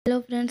Hello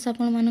friends,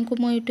 आपण मानक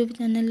मो यूट्यूब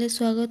चैनल रे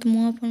स्वागत।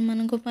 मु आपण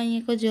मानक पई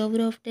एक जॉब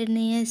रो अपडेट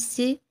नहीं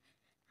आसी।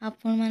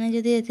 आपण माने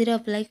जदि एथिरे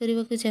अप्लाई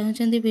करबा को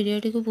चाहउछंती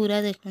वीडियो को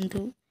पूरा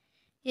देखंतु।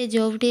 ये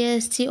जॉब टी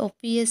आसी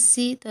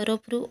ओपीएससी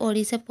तरफ रु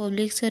ओडिशा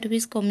पब्लिक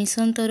सर्विस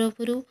कमिशन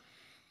तरफ रु।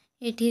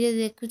 एठिरे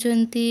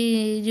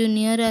देखुछंती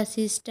जूनियर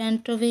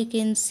असिस्टेंट रो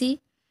वैकेंसी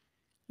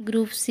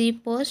ग्रुप सी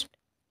पोस्ट।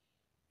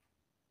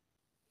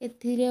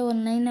 एथिरे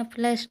ऑनलाइन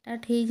अप्लाई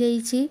स्टार्ट हो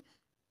जाइछि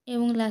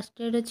एवं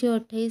लास्ट डेट अछि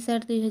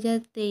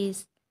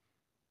 28/8/2023।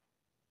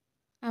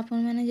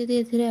 आपण माने जदि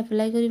एथिरे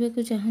अप्लाई करबा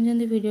को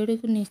चाहउछंती वीडियो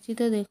को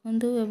निश्चित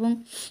देखंतु एवं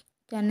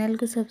चैनल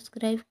को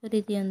सब्सक्राइब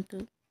करि दियंतु।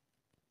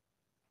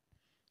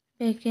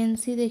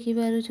 वैकेंसी देखि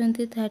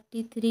पारुछंती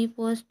 33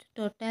 पोस्ट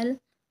टोटल।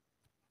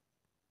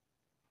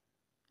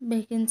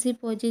 वैकेंसी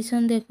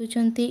पोजीशन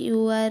देखुछंती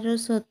यूआर रो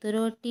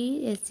 17 टी,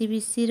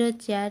 एससीबीसी रो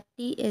 4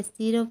 टी,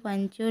 एससी रो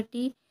 5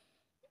 टी,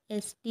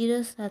 एसटी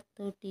रो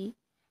 7 टी,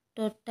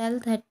 टोटल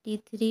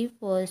 33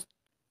 पोस्ट।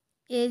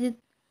 एज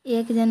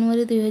 1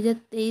 जनवरी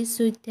 2023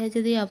 सुधा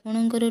जदि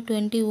आपणकर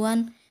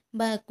 21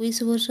 बा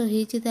 21 वर्ष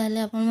होईछि ताले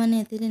आपण माने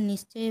एथिरे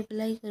निश्चय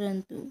अप्लाई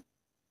करंतु।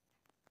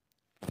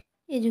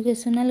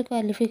 एजुकेशनल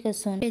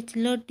क्वालिफिकेशन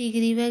बैचलर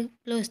डिग्री बा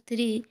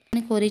 +3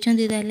 माने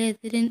करिसंती ताले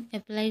एथिरे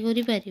अप्लाई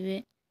करि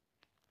परिबे।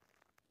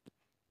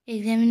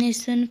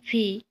 एग्जामिनेशन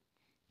फी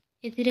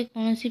एथिरे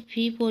कोनोसी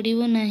फी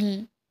पड़िबो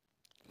नाही।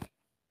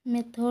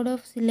 मेथड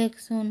ऑफ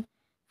सिलेक्शन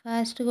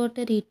फास्ट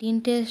गोटे रिटन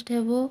टेस्ट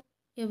हेबो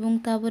एवं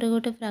तापर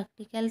गोटे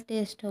प्रैक्टिकल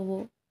टेस्ट हेबो।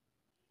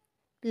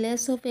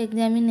 Place of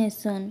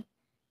examination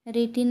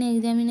written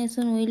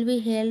examination will be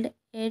held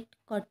at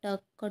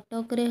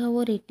Cuttack रे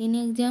हेबो रिटन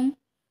एग्जाम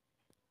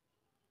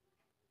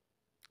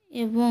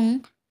एवं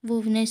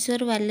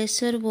भुवनेश्वर,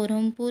 बालेश्वर,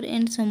 ब्रह्मपुर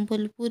एंड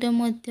संबलपुर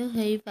मध्य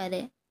हेई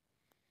पारे।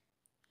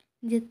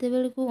 जेते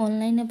बेल को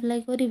ऑनलाइन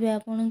अप्लाई करिवे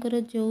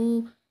आपनकर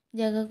जो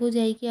जगह को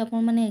जाई कि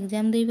आपण माने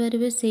एग्जाम दे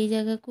पारिबे सेही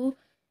जगह को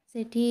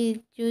सेठी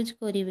चूज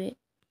करिवे।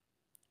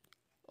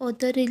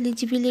 अदर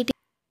एलिजिबिलिटी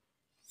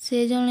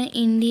से जने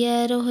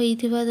इंडिया रो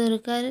होइथिबा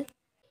दरकार।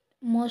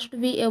 Must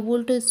be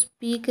able to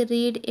speak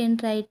read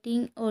and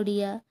writing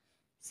Odia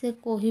से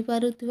कहि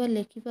पारुथिबा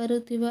लेखि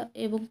पारुथिबा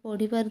एवं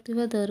पढ़ी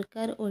पारुथिबा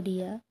दरकार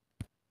ओडिया।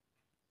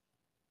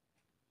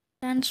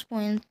 ट्रांस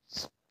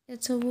पॉइंट्स ए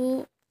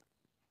सब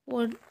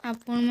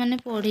आपण माने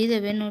पढ़ी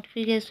देबे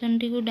नोटिफिकेशन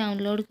टी को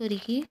डाउनलोड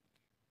करिकी।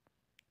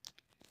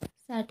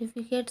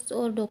 सर्टिफिकेट्स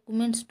और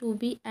documents to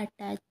be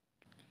attach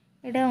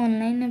Etah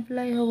online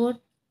apply होबो।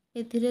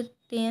 एथिरे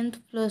 10th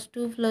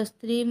 +2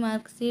 +3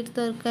 मार्कशीट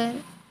दरकार।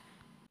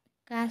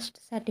 Caste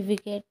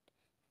certificate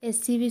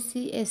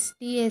SCBC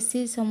ST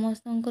SC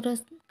समस्तंकर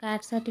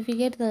caste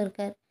certificate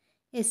दरकार।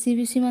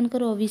 एससीबीसी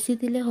मानकर ओबीसी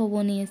थिले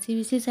होबोनी,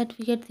 एससीबीसी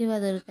सर्टिफिकेट थिबा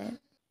दरकार।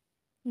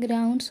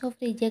 Grounds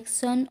of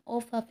rejection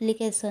of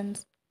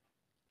applications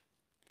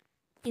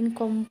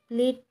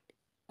incomplete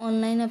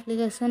online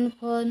application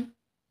form,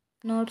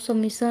 not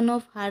submission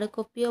of hard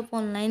copy of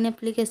online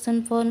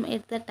application form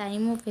at the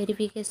time of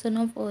verification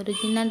of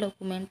original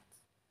documents।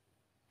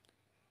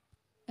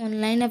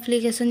 Online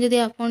application जदि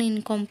आपण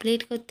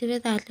incomplete करथिबे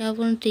ताले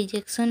आपण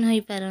rejection होई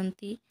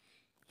पारंती।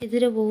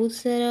 एथिरे बहुत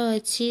सारा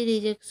अछि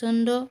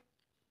rejection row.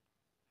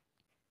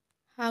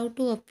 How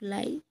to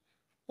apply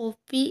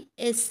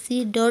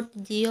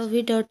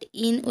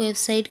OPSC.gov.in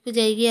website को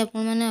जाइए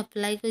आपण माने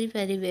अप्लाई करि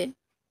परिबे।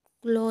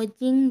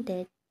 Closing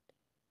date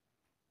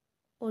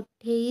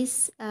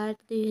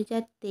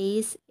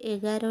 28/8/2023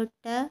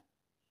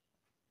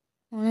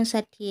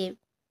 11:59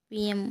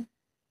 PM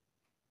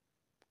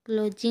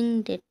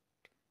closing date.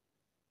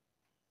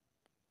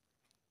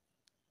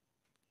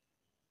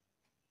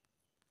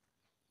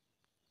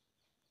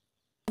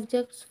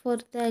 Subjects for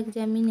the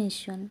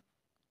examination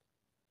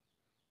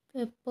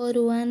paper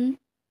 1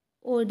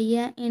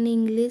 Odia and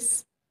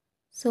English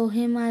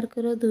 100 mark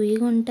रो 2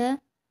 घंटा।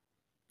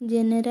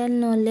 जनरल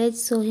नॉलेज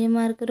 100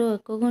 मार्क रो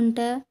 1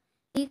 घंटा।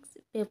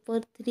 पेपर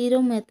 3 रो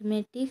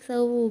मैथमेटिक्स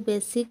और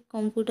बेसिक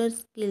कंप्यूटर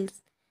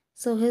स्किल्स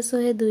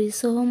 100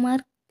 200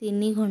 मार्क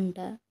 3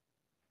 घंटा।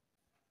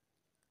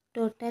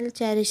 Total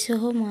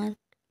 400 mark.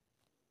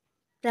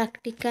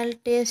 Practical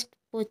test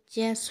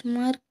 50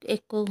 mark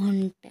 1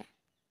 घंटा।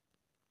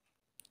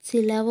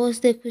 सिलेबस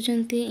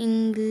देखुछंती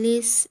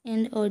इंग्लिश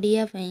एंड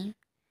ओडिया पई।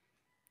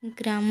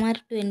 Grammar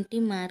 20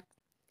 mark.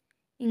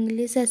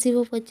 English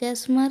आसीबो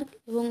 50 mark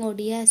एवं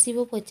Odia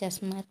आसीबो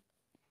 50 mark.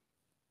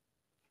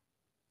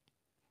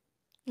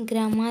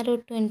 Grammar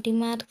 20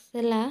 marks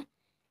हला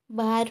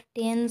बार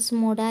tense,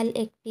 model,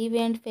 active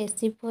and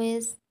passive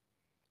voice,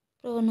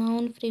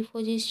 pronoun,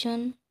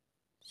 preposition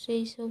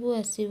से सब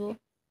आसीबो।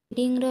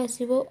 Reading रो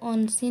आसीबो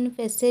unseen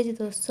passage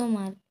 10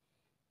 mark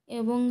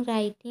एवं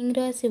writing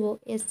रो आसीबो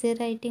essay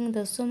writing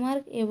 10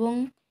 mark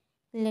एवं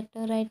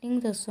letter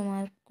writing 10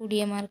 mark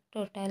 20 mark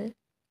total.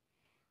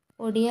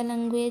 Odia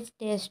language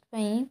test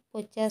पई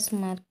 50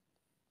 mark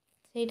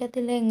सेटा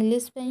थिले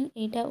English पई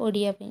एटा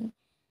ओडिया पई।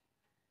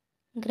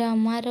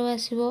 Grammar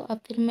आसीबो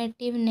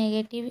affirmative,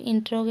 negative,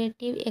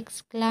 interrogative,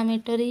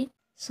 exclamatory,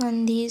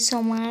 संधि,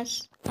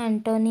 समास,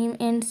 antonym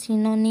and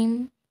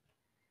synonym,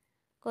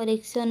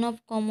 correction of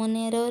common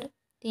error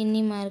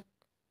 3 mark,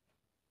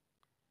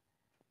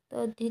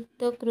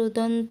 तद्धित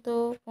कृदंत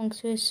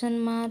पंक्चुएशन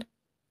मार्क,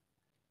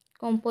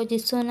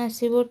 कंपोजिशन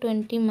आसीबो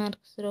 20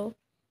 मार्क्स रो,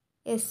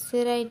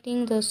 essay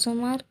writing 10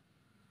 mark,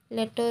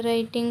 letter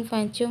writing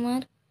 5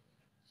 mark,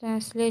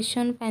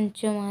 translation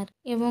 5 mark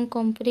एवं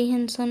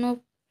कम्प्रिहेंशन of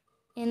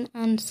N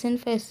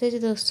ancient passage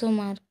 10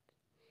 mark,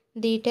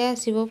 दुईटा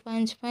आसीबो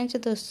 5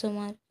 10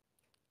 mark.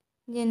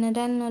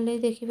 General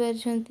knowledge देखि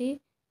पारछंती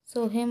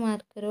 100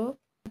 mark row,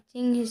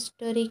 matching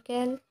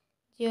historical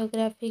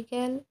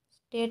geographical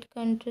state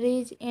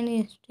countries and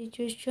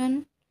institution,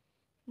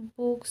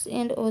 books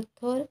and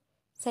author,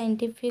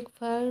 scientific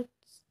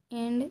facts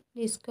and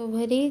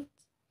discoveries,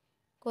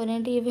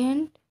 current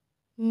event,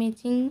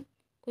 matching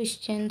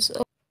questions.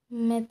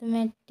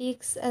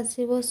 Mathematics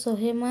आसीबो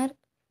 100 mark,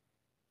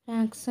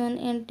 fraction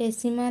and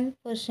decimal,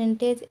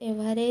 percentage,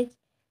 average,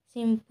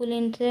 simple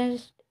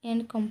interest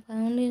and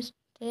compound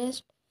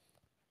interest,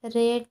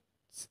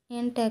 rates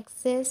and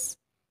taxes,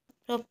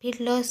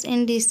 profit loss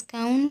and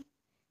discount,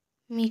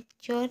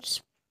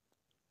 mixtures,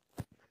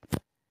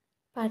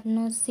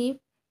 partnership,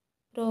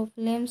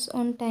 problems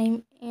on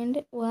time and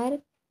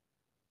work,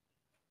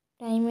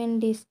 time and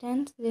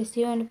distance,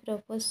 ratio and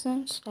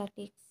proportion,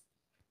 statics.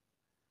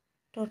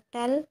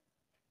 Total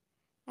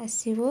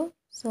आसीबो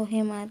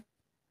 100 mark.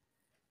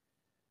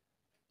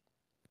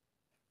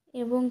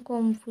 एवं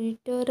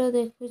computer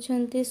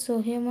देखुछंती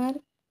 100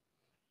 mark,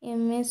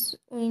 MS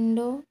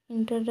window,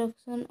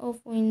 introduction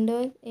of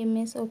Windows,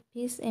 MS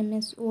office,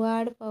 MS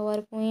word,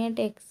 power point,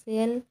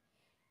 Excel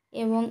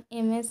एवं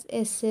MS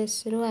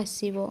SS रो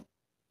आसीबो।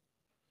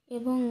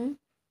 एवं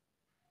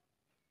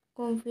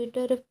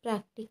computer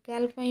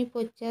practical पई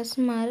 50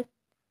 mark,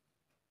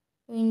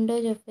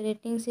 Windows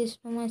operating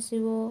system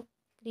आसीबो,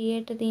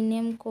 create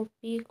rename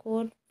copy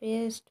code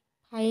paste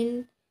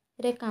file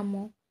रे काम,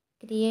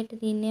 create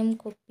rename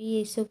copy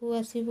ए सब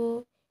आसीबो,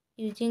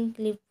 using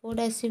clipboard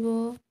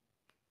आसीबो,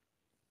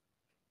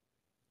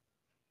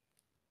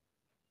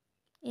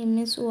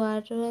 MS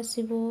word रो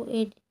आसीबो,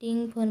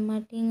 editing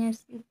formatting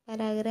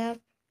paragraph,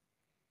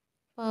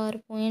 power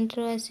point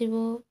रो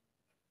आसीबो,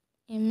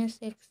 MS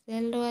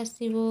Excel रो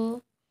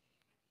आसीबो,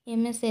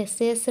 MS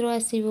SS रो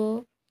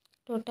आसीबो।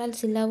 Total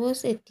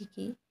syllabus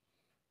एतिकी।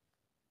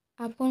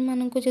 आपण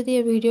मानक जदि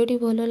ए वीडियोटी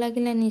भलो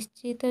लागिला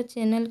निश्चित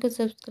चैनल को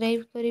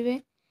सब्सक्राइब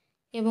करिवे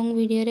एवं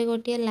वीडियो रे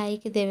गोटिए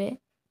लाइक देवे।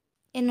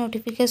 ए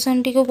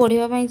नोटिफिकेशन टी को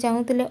पढ़िबा पई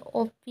चाहुतले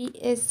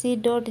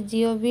opsc.gov.in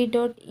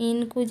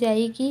को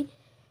जाईकी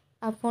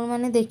आपण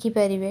माने देखि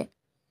परिवे।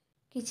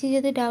 किछि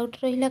जदि डाउट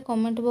रहिला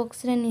कमेंट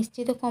बॉक्स रे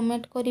निश्चित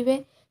कमेंट करिवे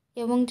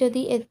एवं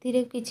जदि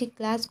एथिरे किछि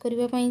क्लास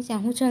करिबा पई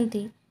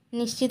चाहुचंती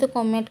निश्चित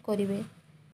कमेंट करिवे।